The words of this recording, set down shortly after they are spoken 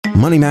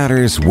Money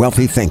Matters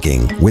Wealthy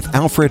Thinking with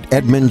Alfred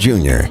Edmond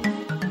Jr.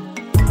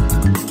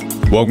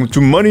 Welcome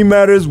to Money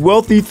Matters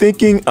Wealthy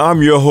Thinking.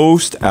 I'm your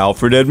host,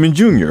 Alfred Edmond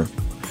Jr.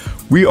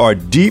 We are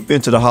deep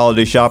into the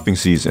holiday shopping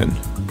season.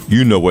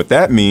 You know what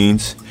that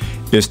means.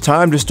 It's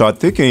time to start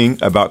thinking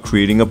about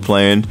creating a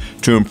plan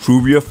to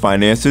improve your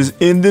finances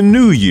in the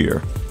new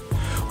year.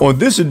 On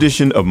this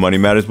edition of Money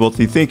Matters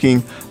Wealthy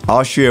Thinking,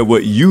 I'll share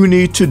what you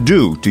need to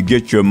do to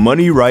get your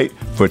money right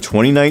for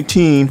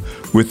 2019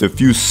 with a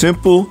few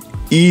simple,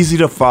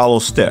 easy-to-follow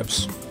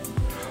steps.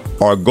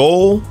 Our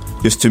goal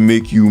is to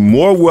make you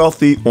more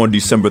wealthy on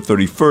December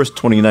 31st,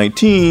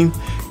 2019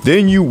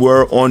 than you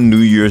were on New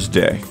Year's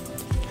Day.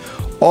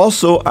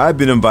 Also, I've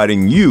been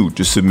inviting you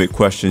to submit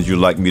questions you'd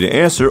like me to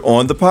answer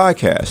on the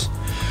podcast.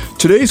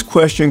 Today's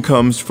question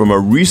comes from a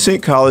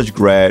recent college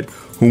grad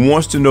who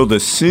wants to know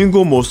the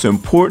single most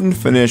important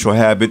financial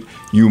habit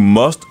you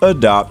must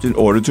adopt in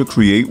order to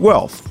create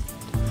wealth.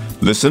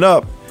 Listen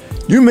up.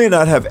 You may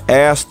not have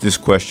asked this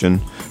question,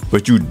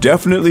 but you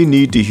definitely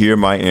need to hear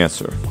my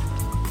answer.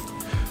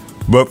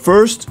 But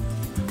first,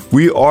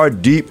 we are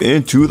deep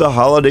into the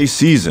holiday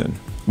season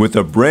with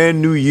a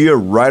brand new year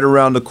right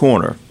around the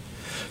corner.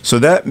 So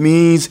that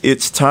means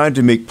it's time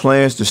to make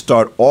plans to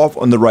start off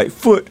on the right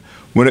foot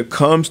when it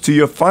comes to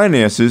your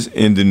finances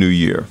in the new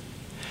year.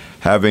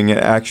 Having an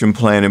action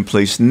plan in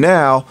place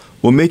now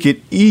will make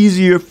it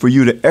easier for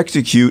you to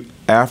execute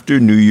after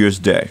New Year's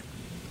Day.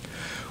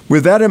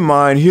 With that in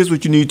mind, here's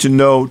what you need to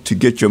know to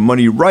get your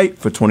money right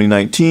for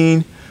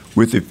 2019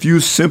 with a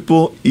few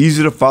simple,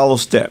 easy-to-follow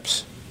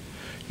steps.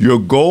 Your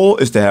goal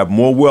is to have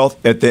more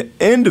wealth at the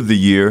end of the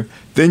year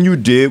than you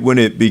did when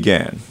it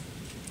began.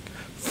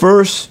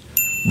 First,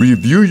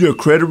 review your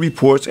credit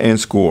reports and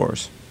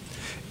scores.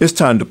 It's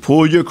time to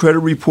pull your credit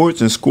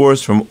reports and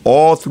scores from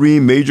all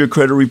three major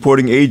credit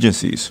reporting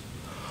agencies.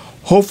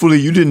 Hopefully,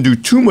 you didn't do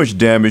too much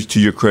damage to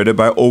your credit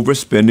by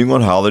overspending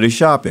on holiday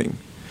shopping.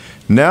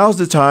 Now's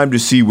the time to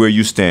see where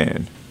you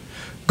stand.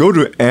 Go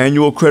to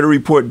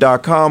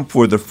annualcreditreport.com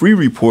for the free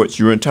reports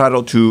you're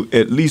entitled to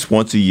at least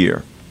once a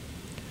year.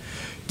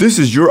 This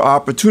is your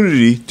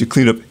opportunity to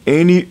clean up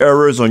any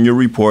errors on your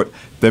report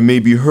that may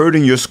be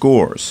hurting your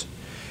scores.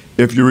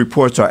 If your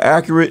reports are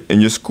accurate and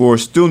your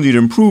scores still need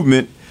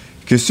improvement,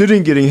 consider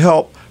getting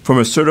help from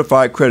a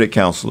certified credit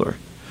counselor.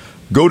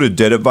 Go to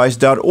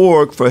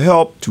debtadvice.org for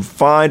help to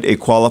find a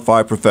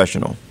qualified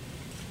professional.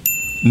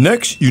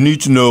 Next, you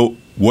need to know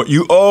what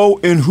you owe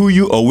and who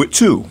you owe it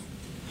to.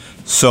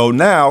 So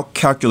now,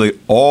 calculate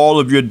all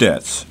of your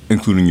debts,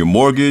 including your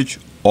mortgage,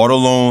 auto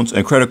loans,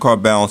 and credit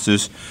card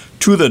balances,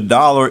 to the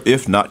dollar,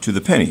 if not to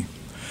the penny.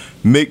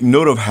 Make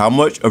note of how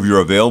much of your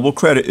available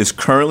credit is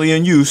currently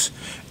in use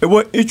and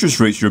what interest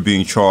rates you're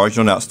being charged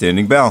on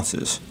outstanding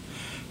balances.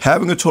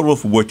 Having a total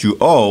for what you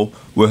owe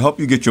will help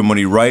you get your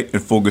money right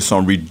and focus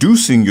on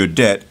reducing your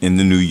debt in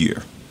the new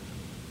year.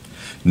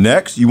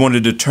 Next, you want to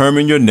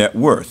determine your net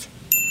worth.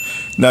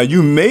 Now,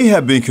 you may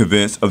have been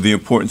convinced of the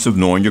importance of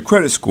knowing your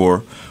credit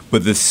score,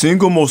 but the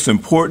single most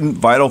important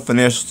vital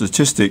financial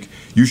statistic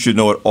you should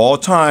know at all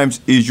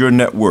times is your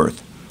net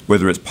worth,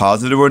 whether it's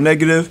positive or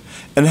negative,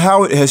 and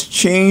how it has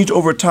changed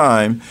over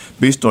time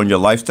based on your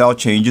lifestyle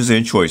changes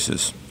and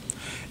choices.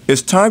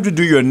 It's time to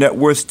do your net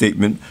worth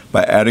statement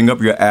by adding up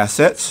your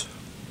assets,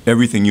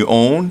 everything you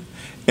own,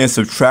 and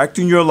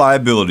subtracting your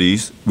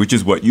liabilities, which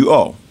is what you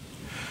owe.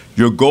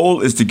 Your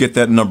goal is to get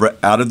that number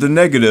out of the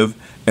negative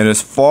and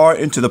as far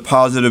into the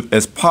positive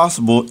as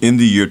possible in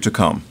the year to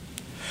come.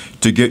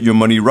 To get your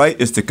money right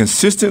is to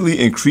consistently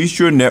increase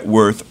your net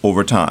worth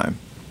over time.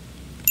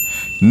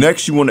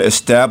 Next, you want to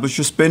establish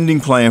your spending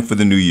plan for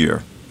the new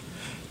year.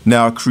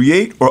 Now,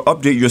 create or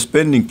update your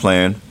spending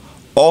plan,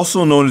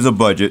 also known as a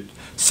budget,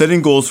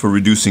 setting goals for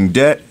reducing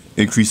debt,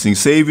 increasing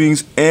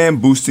savings,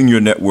 and boosting your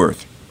net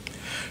worth.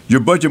 Your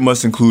budget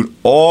must include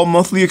all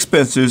monthly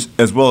expenses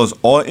as well as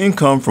all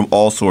income from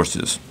all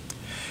sources.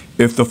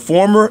 If the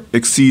former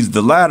exceeds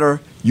the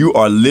latter, you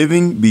are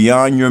living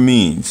beyond your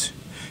means.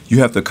 You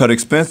have to cut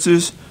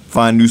expenses,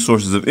 find new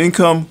sources of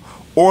income,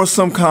 or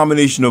some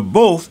combination of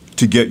both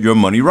to get your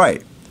money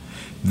right.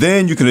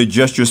 Then you can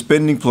adjust your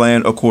spending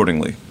plan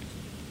accordingly.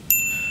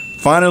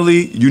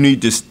 Finally, you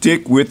need to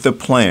stick with the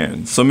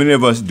plan. So many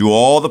of us do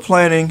all the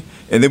planning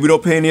and then we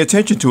don't pay any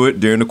attention to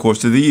it during the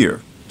course of the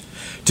year.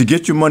 To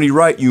get your money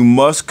right, you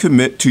must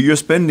commit to your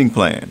spending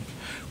plan.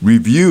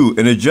 Review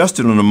and adjust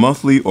it on a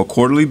monthly or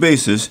quarterly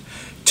basis,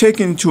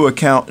 taking into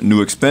account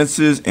new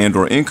expenses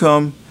and/or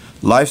income,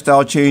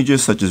 lifestyle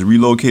changes such as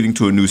relocating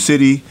to a new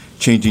city,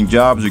 changing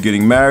jobs or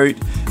getting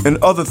married, and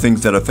other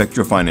things that affect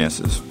your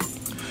finances.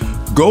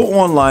 Go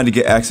online to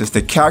get access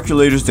to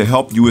calculators to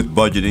help you with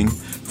budgeting,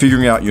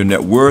 figuring out your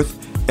net worth,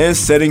 and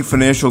setting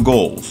financial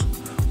goals.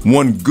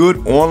 One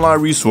good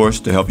online resource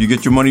to help you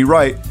get your money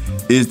right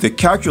is the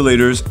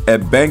calculators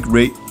at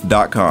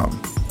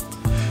bankrate.com.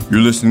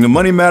 You're listening to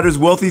Money Matters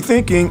Wealthy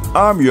Thinking.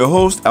 I'm your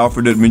host,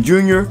 Alfred Edmond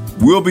Jr.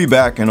 We'll be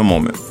back in a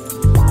moment.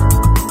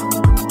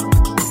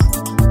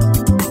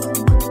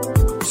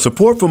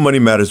 Support for Money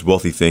Matters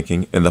Wealthy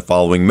Thinking and the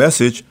following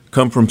message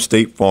come from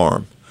State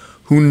Farm,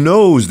 who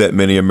knows that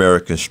many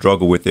Americans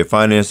struggle with their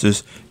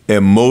finances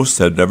and most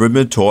have never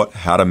been taught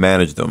how to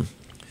manage them.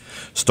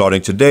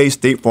 Starting today,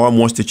 State Farm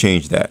wants to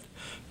change that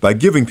by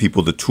giving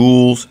people the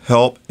tools,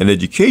 help, and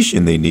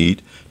education they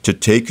need to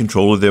take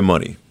control of their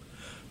money,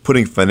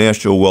 putting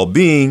financial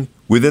well-being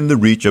within the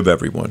reach of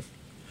everyone.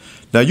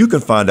 Now you can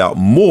find out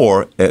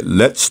more at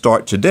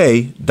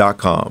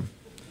letstarttoday.com.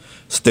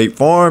 State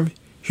Farm,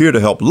 here to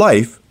help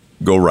life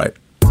go right.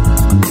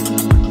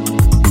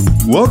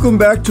 Welcome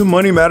back to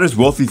Money Matters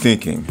Wealthy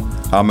Thinking.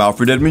 I'm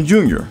Alfred Edmond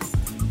Jr.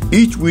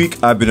 Each week,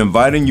 I've been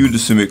inviting you to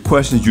submit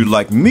questions you'd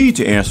like me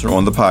to answer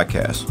on the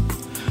podcast.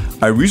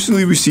 I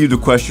recently received a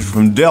question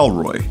from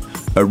Delroy,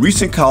 a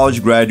recent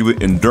college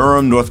graduate in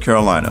Durham, North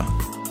Carolina.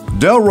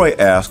 Delroy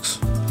asks,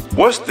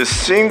 what's the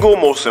single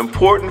most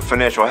important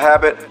financial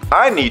habit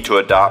I need to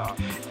adopt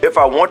if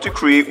I want to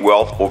create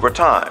wealth over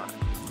time?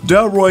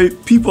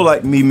 Delroy, people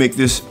like me make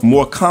this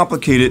more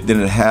complicated than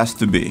it has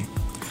to be,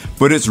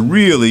 but it's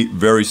really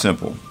very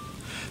simple.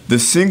 The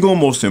single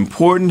most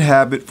important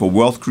habit for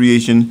wealth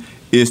creation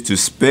is to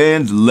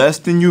spend less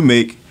than you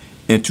make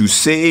and to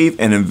save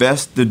and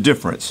invest the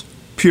difference,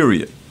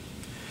 period.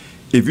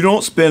 If you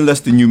don't spend less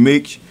than you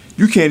make,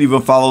 you can't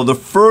even follow the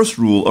first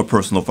rule of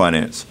personal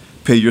finance,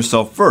 pay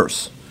yourself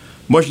first,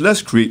 much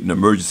less create an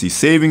emergency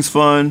savings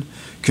fund,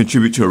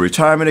 contribute to a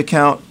retirement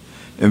account,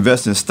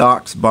 invest in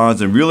stocks,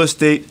 bonds, and real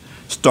estate,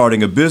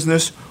 starting a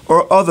business,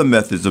 or other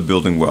methods of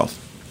building wealth.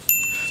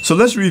 So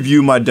let's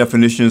review my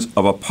definitions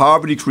of a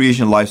poverty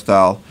creation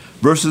lifestyle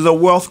versus a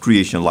wealth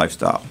creation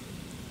lifestyle.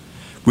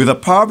 With a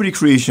poverty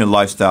creation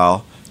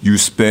lifestyle, you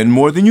spend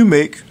more than you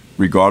make,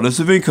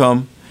 regardless of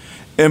income,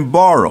 and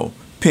borrow,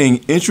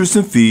 paying interest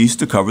and fees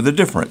to cover the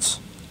difference.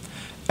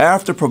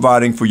 After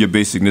providing for your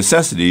basic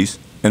necessities,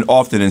 and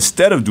often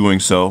instead of doing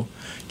so,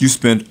 you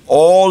spend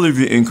all of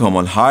your income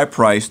on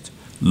high-priced,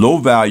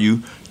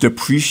 low-value,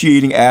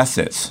 depreciating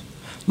assets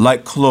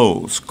like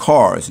clothes,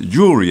 cars,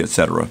 jewelry,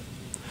 etc.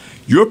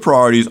 Your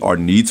priorities are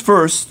needs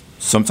first,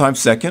 sometimes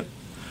second,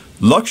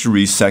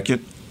 luxuries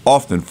second,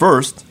 often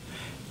first,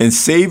 and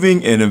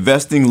saving and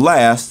investing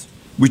last,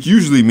 which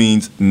usually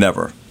means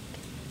never.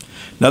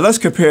 Now let's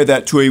compare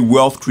that to a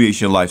wealth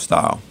creation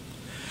lifestyle.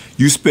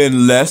 You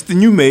spend less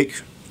than you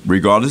make,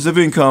 regardless of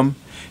income,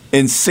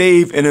 and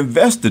save and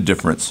invest the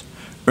difference,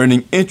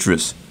 earning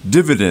interest,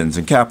 dividends,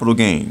 and capital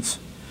gains.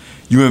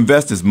 You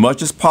invest as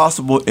much as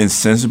possible in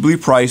sensibly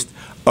priced,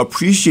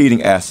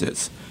 appreciating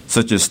assets,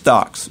 such as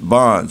stocks,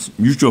 bonds,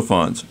 mutual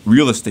funds,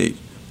 real estate.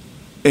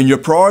 And your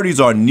priorities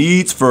are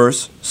needs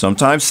first,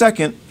 sometimes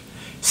second,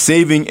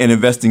 saving and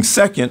investing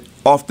second,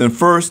 often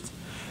first,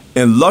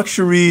 and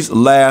luxuries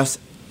last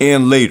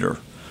and later.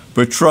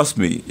 But trust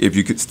me, if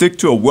you could stick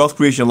to a wealth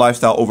creation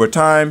lifestyle over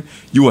time,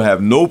 you will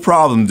have no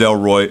problem,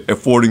 Delroy,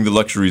 affording the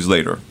luxuries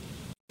later.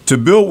 To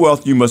build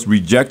wealth, you must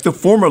reject the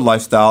former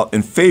lifestyle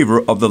in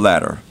favor of the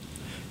latter.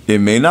 It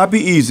may not be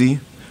easy,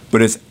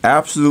 but it's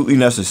absolutely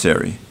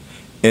necessary.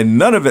 And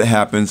none of it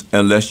happens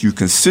unless you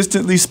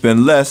consistently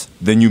spend less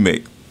than you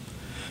make.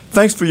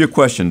 Thanks for your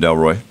question,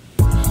 Delroy.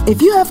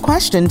 If you have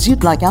questions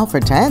you'd like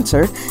Alfred to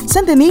answer,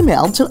 send an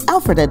email to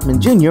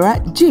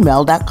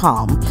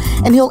alfrededmondjr@gmail.com,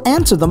 and he'll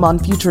answer them on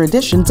future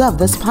editions of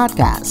this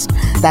podcast.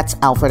 That's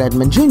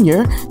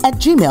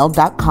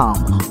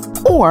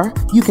alfrededmondjr@gmail.com. Or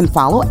you can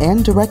follow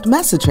and direct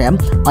message him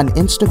on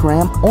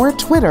Instagram or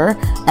Twitter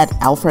at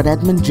Alfred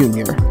Edmond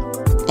Jr.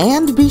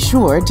 And be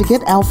sure to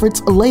get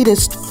Alfred's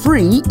latest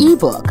free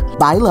ebook,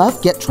 Buy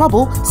Love, Get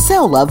Trouble,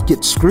 Sell Love,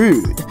 Get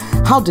Screwed.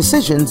 How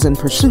decisions in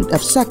pursuit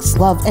of sex,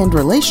 love, and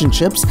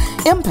relationships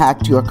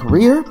impact your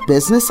career,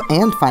 business,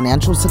 and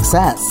financial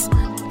success.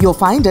 You'll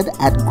find it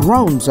at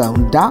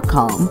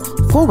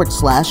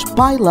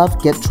growenzone.com/Buy Love,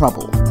 Get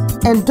Trouble.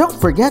 And don't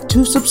forget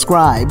to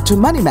subscribe to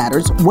Money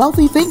Matters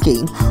Wealthy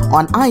Thinking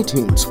on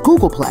iTunes,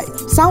 Google Play,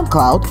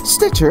 SoundCloud,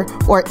 Stitcher,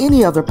 or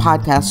any other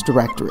podcast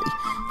directory.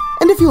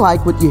 And if you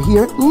like what you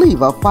hear,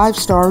 leave a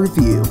 5-star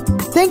review.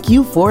 Thank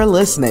you for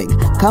listening.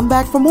 Come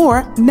back for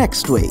more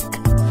next week.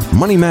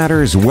 Money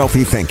Matters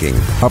Wealthy Thinking,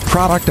 a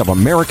product of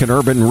American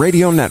Urban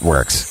Radio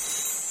Networks.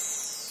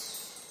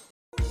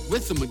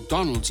 With the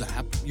McDonald's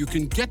app, you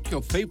can get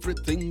your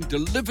favorite thing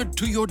delivered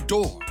to your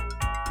door.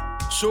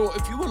 So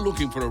if you were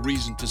looking for a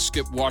reason to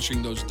skip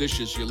washing those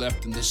dishes you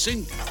left in the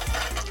sink,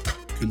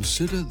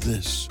 consider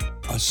this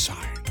a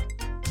sign.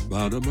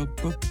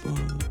 Ba-da-ba-ba-ba.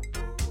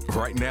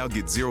 Right now,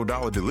 get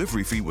 $0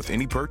 delivery fee with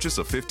any purchase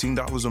of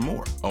 $15 or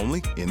more,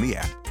 only in the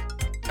app.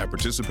 At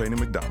participating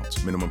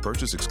McDonald's, minimum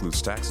purchase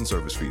excludes tax and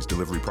service fees.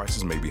 Delivery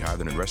prices may be higher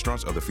than in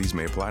restaurants. Other fees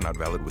may apply, not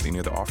valid with any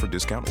other offer,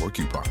 discount, or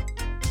coupon.